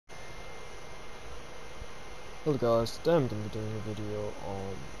Hello guys, today I'm going to be doing a video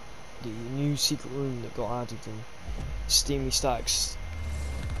on the new secret room that got added in Steamy Stacks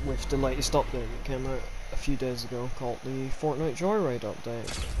with the latest update that came out a few days ago called the Fortnite Joyride update.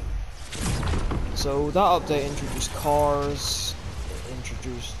 So that update introduced cars, it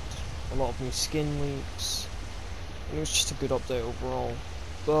introduced a lot of new skin leaks, and it was just a good update overall.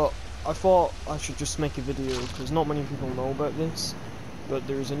 But I thought I should just make a video because not many people know about this. But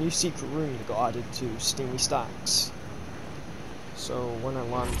there's a new secret room that got added to Steamy Stacks. So when I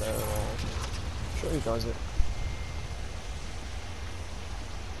land there, I'll show you guys it.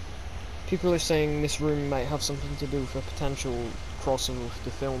 People are saying this room might have something to do with a potential crossover with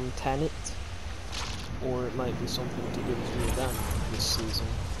the film Tenet, or it might be something to do with the event this season.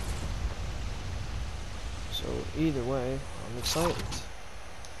 So either way, I'm excited.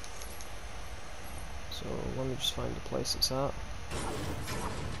 So let me just find the place it's at.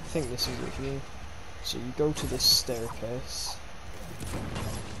 I think this is it here. So you go to this staircase.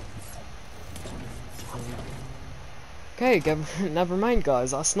 Okay, never mind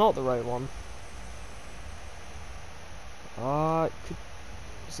guys, that's not the right one.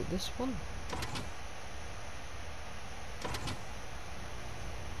 Is it this one?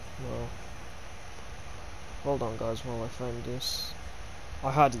 No. Hold on guys while I find this.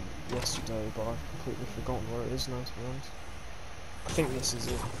 I had it yesterday, but I've completely forgotten where it is now, to be honest. I think this is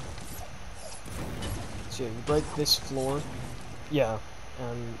it. So yeah, you break this floor. Yeah,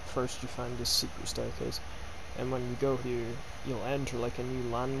 and first you find this secret staircase. And when you go here, you'll enter like a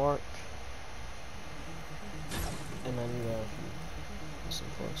new landmark. And then you listen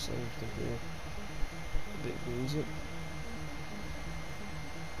closely, you can hear a bit of music.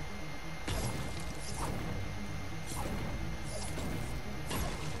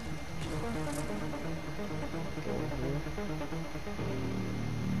 Go here.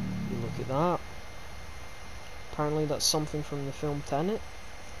 You look at that. Apparently that's something from the film Tenet,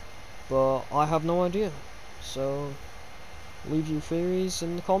 but I have no idea. So leave your theories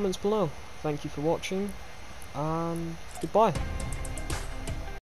in the comments below. Thank you for watching, and goodbye.